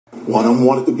One of them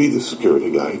wanted to be the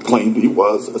security guy. He claimed he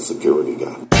was a security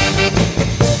guy.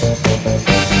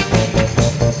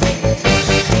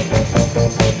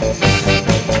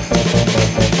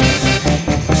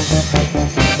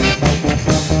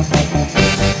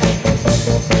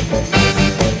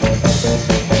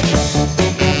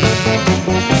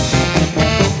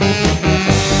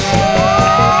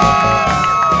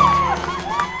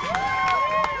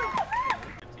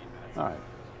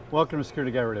 Welcome to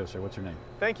Security Guy Radio, sir. What's your name?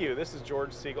 Thank you. This is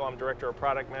George Siegel. I'm Director of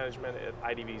Product Management at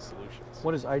IDV Solutions.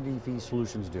 What does IDV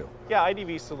Solutions do? Yeah,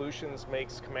 IDV Solutions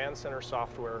makes command center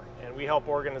software, and we help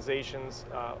organizations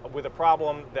with a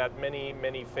problem that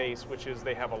many face, which is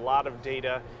they have a lot of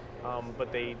data,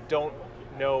 but they don't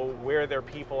know where their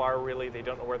people are really, they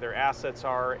don't know where their assets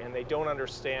are, and they don't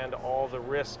understand all the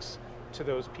risks to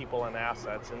those people and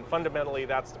assets. And fundamentally,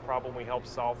 that's the problem we help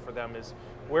solve for them is,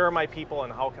 where are my people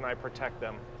and how can I protect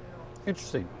them?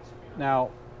 Interesting. Now,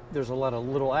 there's a lot of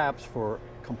little apps for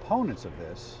components of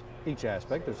this. Each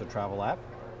aspect, there's a travel app.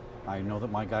 I know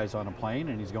that my guy's on a plane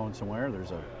and he's going somewhere. There's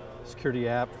a security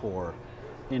app for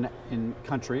in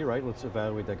country, right? Let's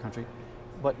evaluate that country.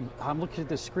 But I'm looking at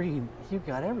this screen, you've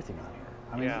got everything on here.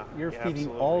 I mean, you're feeding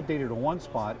absolutely. all data to one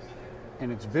spot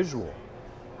and it's visual.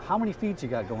 How many feeds you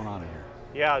got going on in here?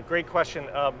 Yeah, great question.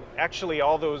 Actually,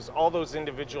 all those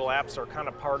individual apps are kind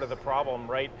of part of the problem,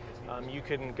 right? You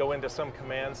can go into some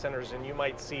command centers and you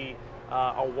might see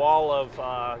a wall of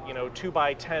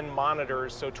 2x10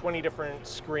 monitors, so 20 different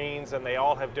screens, and they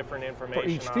all have different information for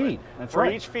each on feed. It. That's for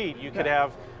right. each feed, you could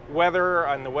have weather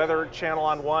on the weather channel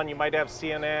on one. You might have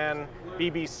CNN,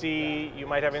 BBC. You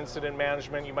might have incident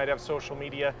management. You might have social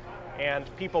media. And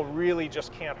people really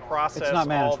just can't process it's not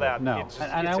all that. No, it's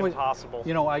impossible.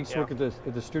 You know, I used to work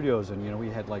at the studios, and we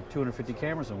had like 250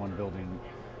 cameras in one building,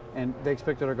 and they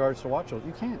expected our guards to watch those.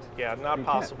 You can't. Yeah, not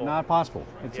possible. Not possible.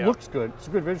 It looks good. It's a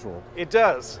good visual. It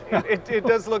does. it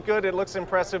does look good. It looks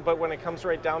impressive. But when it comes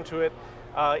right down to it,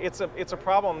 it's a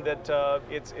problem that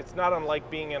it's not unlike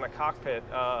being in a cockpit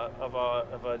of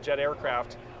a jet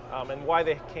aircraft. And why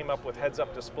they came up with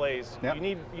heads-up displays. Yep.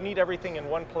 You need everything in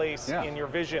one place in your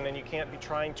vision, and you can't be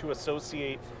trying to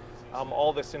associate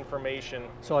all this information.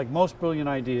 So like most brilliant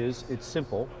ideas, it's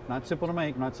simple. Not simple to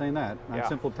make, I'm not saying that. Not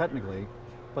simple technically,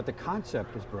 but the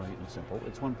concept is brilliant and simple.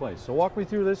 It's one place. So walk me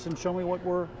through this and show me what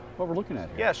we're looking at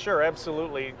here. Yeah, sure,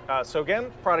 absolutely. So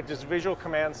again, product is Visual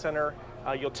Command Center.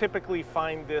 You'll typically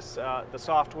find this the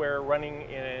software running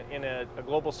in a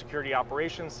global security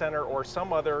operations center or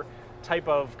some other type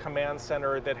of command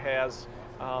center that has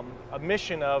a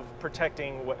mission of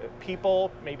protecting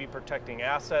people, maybe protecting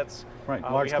assets. Right,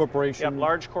 large corporations. Yeah,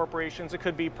 large corporations. It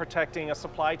could be protecting a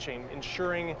supply chain,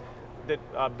 ensuring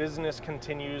that business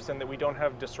continues and that we don't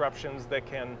have disruptions that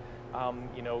can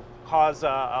cause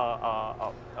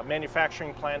a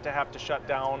manufacturing plant to have to shut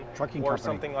down Trucking or company,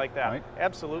 something like that. Right?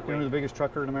 Absolutely. You know who the biggest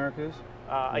trucker in America is?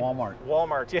 Walmart.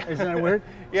 Walmart, yeah. Isn't that weird?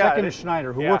 Yeah, Second is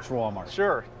Schneider, who works for Walmart.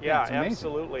 Sure, yeah, it's amazing.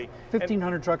 absolutely.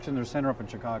 1,500 trucks in their center up in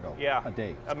Chicago a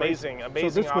day. It's amazing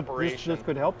crazy. operation. This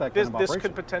could help that kind of operation. This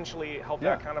could potentially help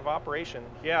that kind of operation,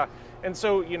 yeah. And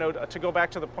so, to go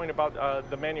back to the point about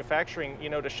the manufacturing,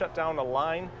 to shut down a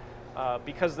line,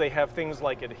 because they have things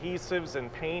like adhesives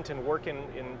and paint and work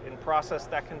in process,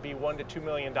 that can be $1 to $2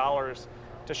 million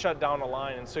to shut down a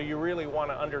line. And so you really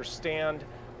want to understand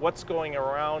what's going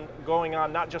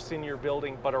on, not just in your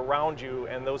building, but around you.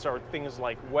 And those are things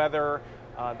like weather,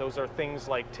 those are things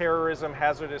like terrorism,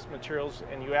 hazardous materials.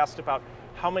 And you asked about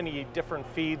how many different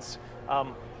feeds.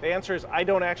 The answer is I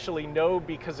don't actually know,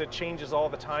 because it changes all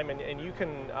the time, and you can,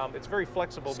 it's very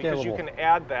flexible. Scalable. Because you can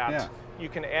add that. Yeah. You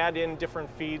can add in different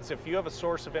feeds. If you have a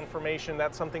source of information,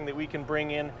 that's something that we can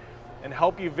bring in and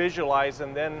help you visualize.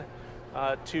 And then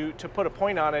to put a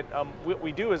point on it, what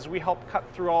we do is we help cut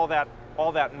through all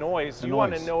that noise. You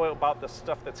want to know about the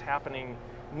stuff that's happening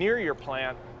near your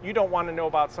plant. You don't want to know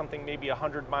about something maybe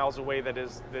 100 miles away that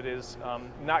is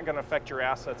not going to affect your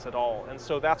assets at all. And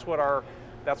so that's what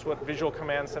Visual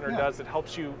Command Center does. It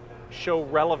helps you show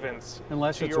relevance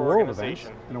to your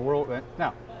organization. In a world event.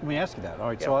 Now, let me ask you that. All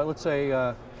right, so let's say,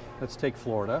 let's take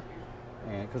Florida,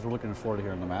 and because we're looking at Florida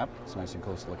here on the map, it's nice and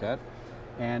close to look at.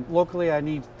 And locally, I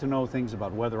need to know things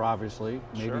about weather, obviously.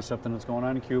 Maybe something that's going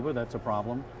on in Cuba, that's a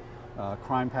problem.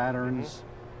 Crime patterns.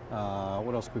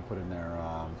 What else could we put in there?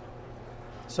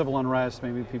 Civil unrest,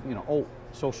 maybe people,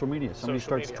 social media. Somebody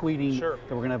starts tweeting that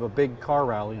we're going to have a big car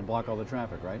rally and block all the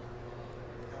traffic, right?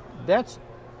 That's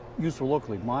useful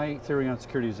locally. My theory on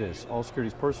security is this: all security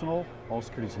is personal, all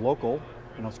security is local,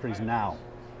 and all security is now.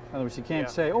 In other words, you can't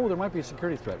say, there might be a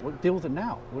security threat. Well, deal with it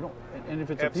now. We don't, and if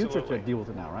it's a future threat, deal with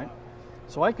it now, right?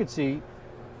 So I could see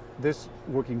this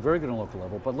working very good on a local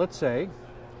level, but let's say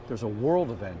there's a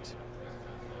world event.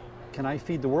 Can I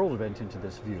feed the world event into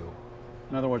this view?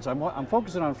 In other words, I'm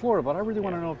focusing on Florida, but I really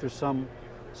want to know if there's something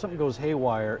goes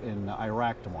haywire in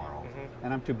Iraq tomorrow,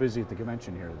 and I'm too busy at the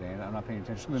convention here today, and I'm not paying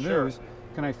attention to the news.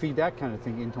 Can I feed that kind of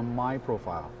thing into my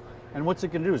profile? And what's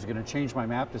it going to do? Is it going to change my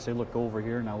map to say, look, go over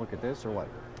here, now look at this, or what?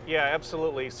 Yeah,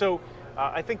 absolutely. So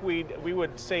I think we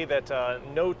would say that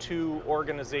no two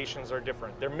organizations are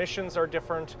different. Their missions are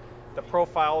different. The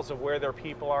profiles of where their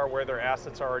people are, where their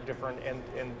assets are different,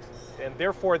 and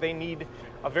therefore they need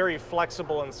a very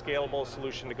flexible and scalable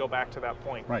solution to go back to that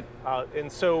point. Right.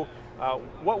 And so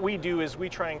what we do is we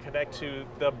try and connect to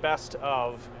the best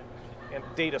of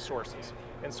data sources.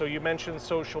 And so you mentioned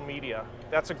social media.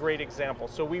 That's a great example.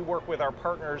 So we work with our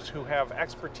partners who have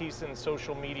expertise in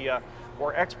social media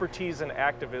or expertise in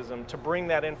activism to bring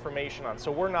that information on.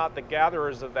 So we're not the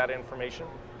gatherers of that information,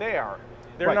 they are.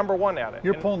 They're number one at it.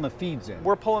 You're pulling the feeds in.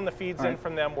 We're pulling the feeds in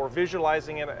from them. We're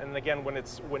visualizing it, and again,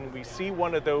 when we see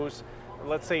one of those,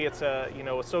 let's say it's a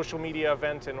social media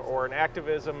event or an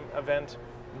activism event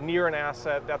near an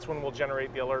asset, that's when we'll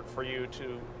generate the alert for you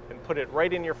and put it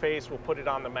right in your face. We'll put it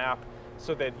on the map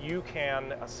so that you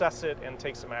can assess it and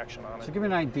take some action on it. So give me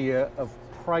an idea of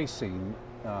pricing,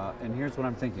 and here's what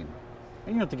I'm thinking. And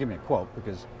you don't have to give me a quote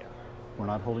because we're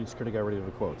not holding security guy ready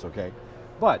to quotes, okay?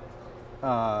 But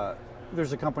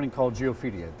there's a company called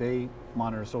Geophidia. They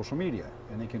monitor social media,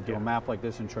 and they can do a map like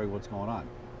this and show you what's going on.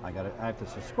 I have to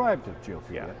subscribe to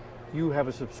Geophidia. Yeah. You have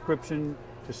a subscription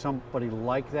to somebody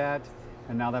like that,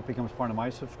 and now that becomes part of my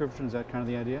subscription. Is that kind of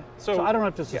the idea? So I don't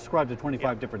have to subscribe to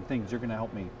 25 different things. You're going to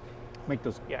help me make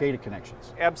those data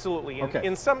connections. Absolutely. Okay.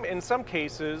 In some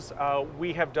cases,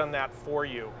 we have done that for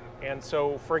you. And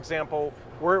so, for example,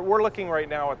 we're looking right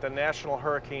now at the National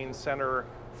Hurricane Center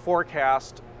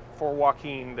forecast for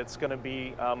Joaquin that's going to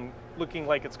be looking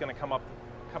like it's going to come up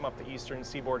the eastern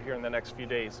seaboard here in the next few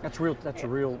days. That's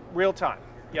real time.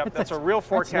 Yep, that's a real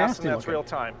forecast, and that's real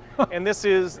time. And this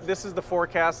is the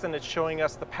forecast, and it's showing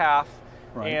us the path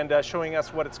and showing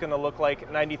us what it's going to look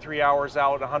like 93 hours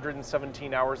out,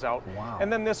 117 hours out. Wow.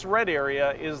 And then this red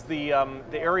area is the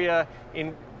area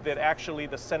in that actually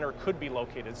the center could be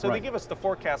located. So they give us the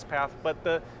forecast path,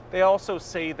 but they also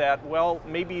say that, well,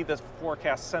 maybe the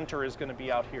forecast center is going to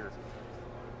be out here.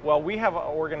 Well, we have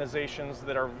organizations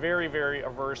that are very, very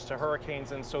averse to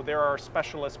hurricanes, and so there are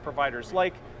specialist providers,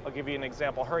 like, I'll give you an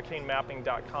example,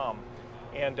 hurricanemapping.com.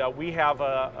 And we have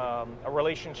a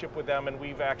relationship with them, and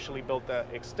we've actually built an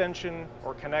extension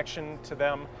or connection to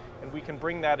them, and we can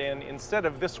bring that in instead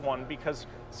of this one, because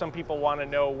some people want to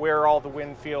know where all the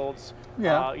wind fields,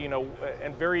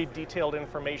 and very detailed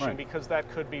information, because that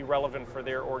could be relevant for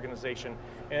their organization.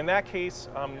 And in that case,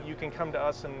 you can come to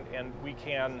us and we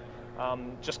can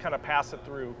just kind of pass it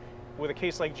through. With a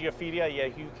case like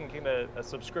Geophidia, you can get a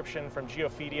subscription from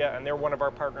Geophidia, and they're one of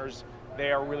our partners.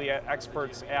 They are really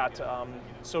experts at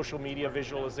social media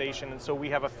visualization, and so we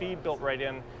have a feed built right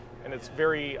in, and it's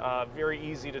very, very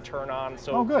easy to turn on.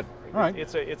 So good. All right.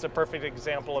 It's a perfect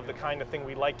example of the kind of thing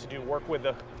we like to do, work with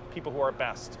the people who are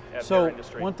best at their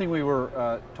industry. So one thing we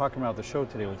were talking about at the show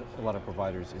today with a lot of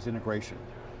providers is integration.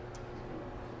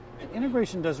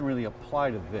 Integration doesn't really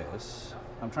apply to this.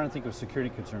 I'm trying to think of security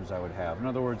concerns I would have. In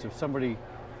other words, if somebody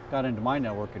got into my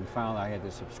network and found I had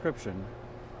this subscription,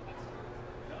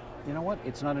 you know what?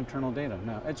 It's not internal data.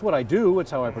 No, it's what I do.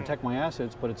 It's how I protect my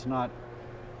assets, but it's not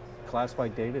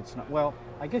classified data. It's not. Well,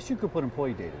 I guess you could put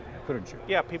employee data in there, couldn't you?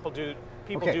 Yeah, people do.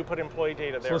 People do put employee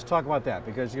data there. So let's talk about that,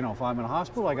 because if I'm in a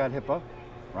hospital, I got HIPAA,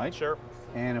 right? Sure.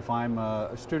 And if I'm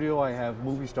a studio, I have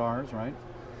movie stars, right?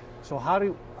 So how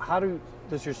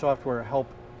does your software help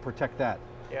protect that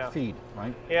feed,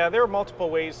 right? Yeah, there are multiple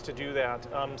ways to do that.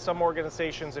 Some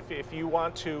organizations, if you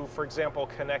want to, for example,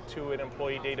 connect to an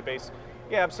employee database,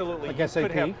 absolutely. Like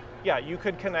SAP? You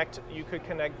could connect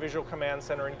Visual Command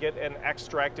Center and get an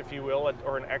extract, if you will,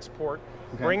 or an export,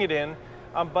 bring it in.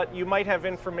 But you might have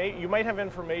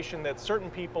information that certain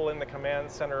people in the command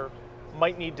center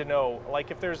might need to know. Like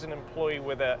if there's an employee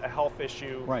with a health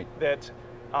issue that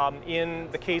in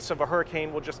the case of a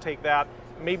hurricane, we'll just take that.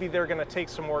 Maybe they're going to take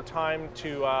some more time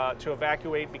to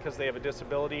evacuate because they have a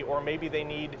disability, or maybe they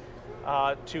need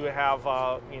to have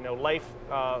life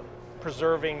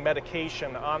preserving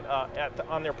medication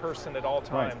on their person at all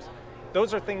times.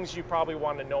 Those are things you probably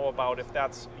want to know about if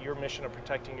that's your mission of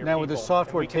protecting your people. Now, with the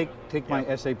software, take my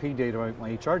SAP data,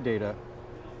 my HR data,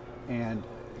 and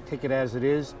take it as it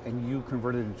is, and you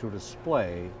convert it into a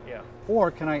display. Or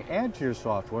can I add to your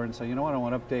software and say, you know what, I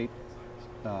want to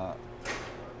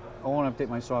update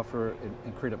my software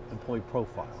and create an employee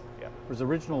profile? Yeah. Or does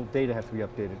original data have to be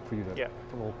updated for you to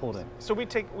pull it in? So we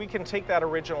can take that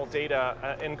original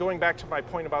data, and going back to my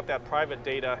point about that private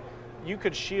data, you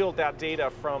could shield that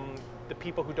data from the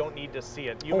people who don't need to see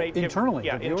it. You may internally?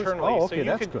 Give, internally. Oh, okay, so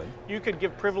that's good. You could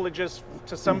give privileges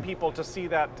to some people to see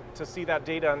that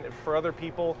data, and for other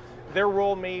people, their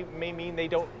role may mean they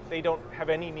don't have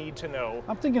any need to know.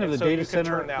 I'm thinking of the so data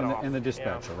center and the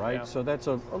dispatcher, right? Yeah. So that's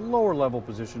a lower level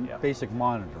position, basic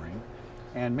monitoring,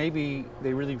 and maybe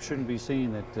they really shouldn't be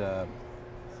seeing that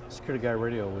security guy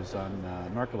radio was on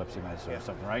narcolepsy medicine or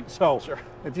something, right? So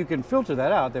if you can filter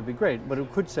that out, that'd be great. But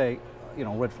it could say,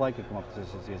 red flag could come up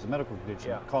as a medical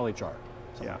condition. Call HR.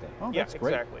 Something like that. Oh, that's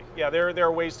great. Exactly. Yeah, there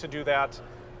are ways to do that,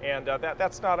 and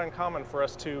that's not uncommon for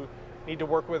us to need to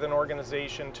work with an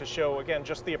organization to show, again,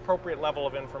 just the appropriate level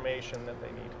of information that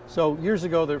they need. So years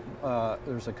ago,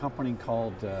 there's a company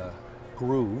called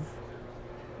Groove,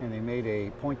 and they made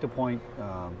a point-to-point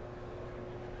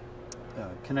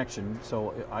connection,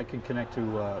 so I could connect to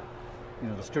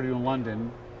the studio in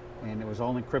London, and it was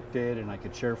all encrypted, and I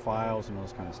could share files and all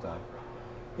this kind of stuff.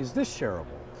 Is this shareable?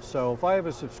 So if I have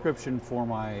a subscription for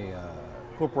my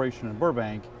corporation in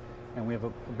Burbank, and we have a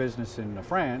business in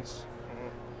France,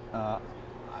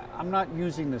 I'm not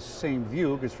using the same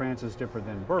view because France is different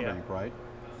than Burbank, right?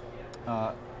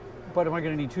 But am I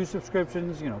going to need 2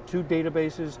 subscriptions, 2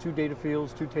 databases, 2 data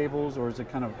fields, 2 tables, or is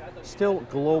it kind of still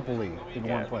globally in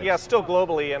one place? Yeah, still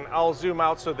globally, and I'll zoom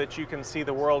out so that you can see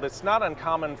the world. It's not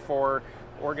uncommon for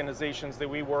organizations that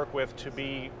we work with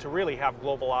to really have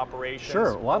global operations.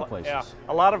 Sure, a lot of places. Yeah,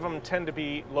 a lot of them tend to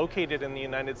be located in the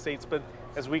United States, but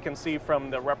as we can see from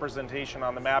the representation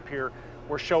on the map here,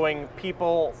 we're showing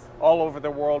people all over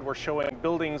the world, we're showing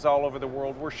buildings all over the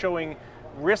world, we're showing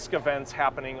risk events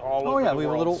happening all over the world. Oh yeah, we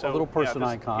have a little person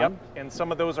icon. Yep, and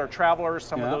some of those are travelers,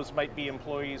 some of those might be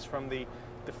employees from the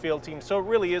field team. So it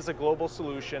really is a global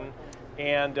solution,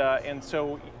 and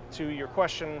so to your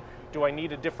question, do I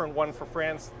need a different one for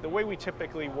France? The way we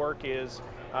typically work is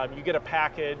you get a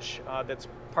package that's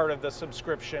part of the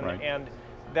subscription, and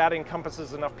that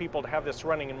encompasses enough people to have this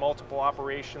running in multiple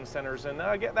operation centers. And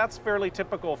that's fairly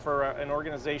typical for an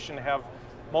organization to have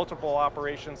multiple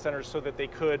operation centers so that they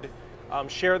could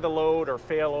share the load or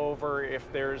fail over if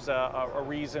there's a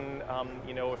reason,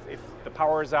 if the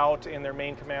power is out in their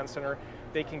main command center,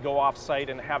 they can go off site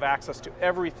and have access to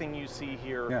everything you see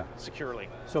here securely.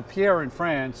 So Pierre in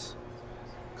France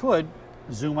could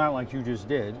zoom out like you just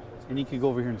did, and he could go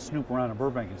over here and snoop around in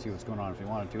Burbank and see what's going on if he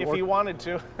wanted to. If he wanted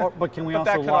to. But can we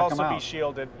also lock him out? That could also be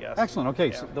shielded, yes. Excellent,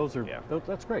 okay, so those are,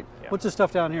 that's great. What's this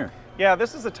stuff down here? Yeah,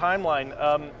 this is a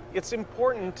timeline. It's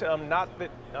important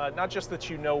not just that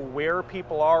you know where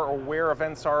people are or where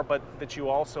events are, but that you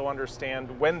also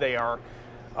understand when they are.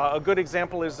 A good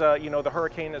example is, the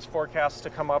hurricane is forecast to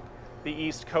come up the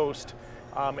East Coast,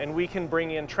 and we can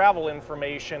bring in travel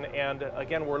information, and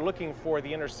again, we're looking for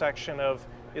the intersection of,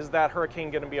 is that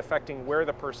hurricane going to be affecting where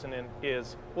the person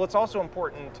is? Well, it's also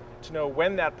important to know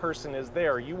when that person is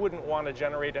there. You wouldn't want to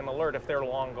generate an alert if they're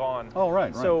long gone. Oh,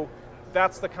 right. So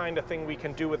that's the kind of thing we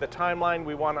can do with the timeline.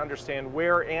 We want to understand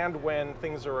where and when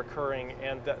things are occurring,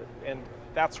 and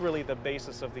that's really the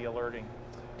basis of the alerting.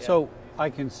 Yeah. So I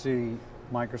can see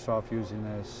Microsoft using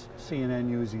this, CNN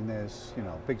using this,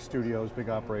 big studios, big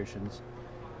operations.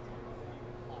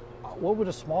 What would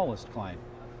a smallest client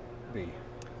be?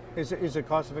 Is it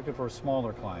cost effective for a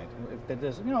smaller client? If that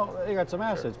does, they got some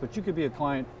assets, but you could be a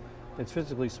client that's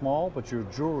physically small, but you're a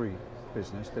jewelry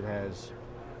business that has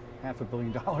 $500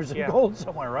 million in gold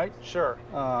somewhere, right? Sure.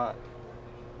 I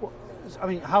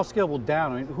mean, how scalable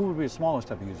down? I mean, who would be the smallest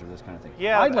type of user of this kind of thing?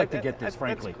 Yeah, I'd like to get this,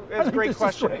 frankly. That's a great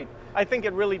question. I think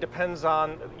it really depends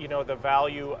on the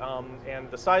value, and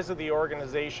the size of the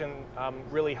organization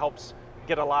really helps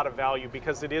get a lot of value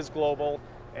because it is global,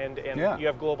 and you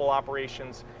have global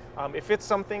operations. If it's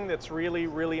something that's really,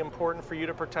 really important for you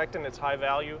to protect and it's high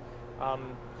value,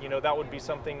 that would be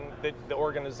something that the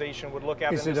organization would look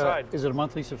at and decide. Is it a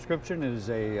monthly subscription? Is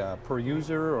it a per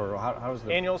user, or how is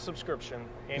the annual subscription?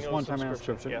 Just one-time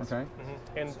subscription. Yes. Okay.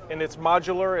 Mm-hmm. And it's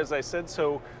modular, as I said.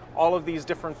 So all of these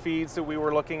different feeds that we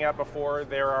were looking at before,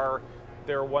 there are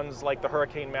ones like the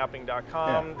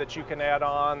hurricanemapping.com that you can add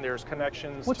on. There's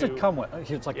connections. What's it come with?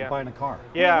 It's like buying a car.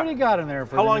 Yeah. What do you got in there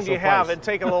for? How long do you have? It'd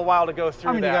take a little while to go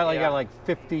through. I mean, you got like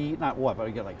 50, not what, but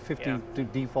you got like 50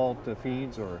 default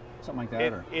feeds or something like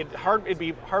that. It'd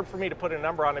be hard for me to put a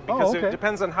number on it because it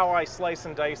depends on how I slice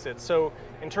and dice it. So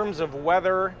in terms of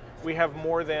weather, we have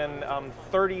more than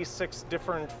 36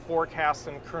 different forecasts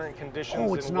and current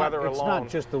conditions in weather alone. It's not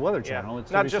just the Weather Channel. It's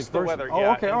not just the weather.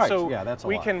 Oh, okay, all right. So that's a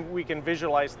lot. We can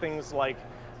visualize things like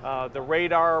the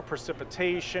radar,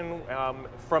 precipitation,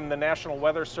 from the National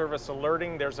Weather Service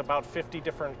alerting. There's about 50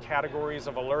 different categories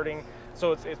of alerting.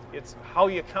 So it's how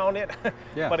you count it,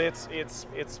 Yeah. but it's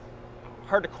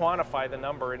hard to quantify the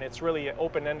number, and it's really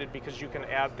open-ended because you can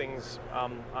add things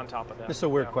on top of that. This is a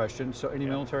weird question. So any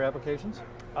military applications?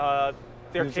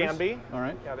 There Use can this? be. All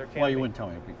right. Yeah, there can Well, be. you wouldn't tell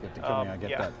me. You have to kill me. I get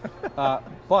yeah. that.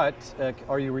 But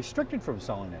are you restricted from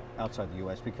selling it outside the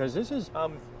U.S. because this is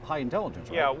high intelligence,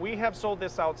 right? Yeah, we have sold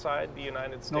this outside the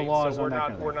United States. laws so on that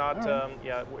kind of thing. we're not. All right.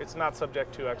 Yeah, it's not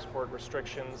subject to export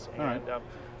restrictions. All right. And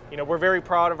you know, we're very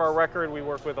proud of our record. We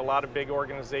work with a lot of big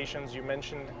organizations. You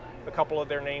mentioned a couple of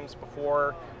their names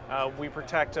before. We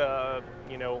protect,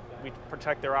 you know, we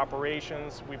protect their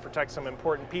operations. We protect some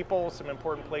important people, some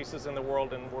important places in the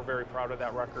world, and we're very proud of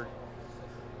that record.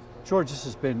 George, this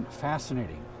has been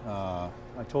fascinating. I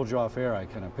told you off air, I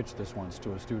kind of pitched this once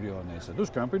to a studio, and they said, this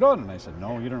can't be done. And I said,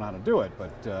 no, you don't know how to do it.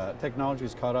 But technology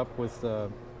has caught up with the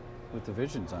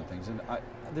visions on things. And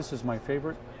this is my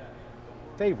favorite,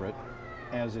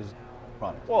 as is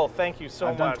product. Well, thank you so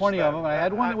much. I've done 20 of them, and I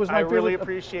had one that was my favorite. I really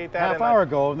appreciate that. Half hour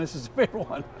ago, and this is the favorite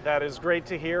one. That is great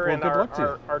to hear. Well, and good luck to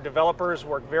you. our developers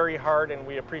work very hard, and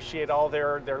we appreciate all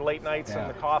their late nights Yeah. and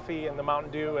the coffee and the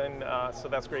Mountain Dew, and so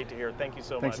that's great to hear. Thank you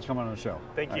so much. Thanks for coming on the show.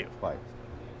 Thank All you. right, bye.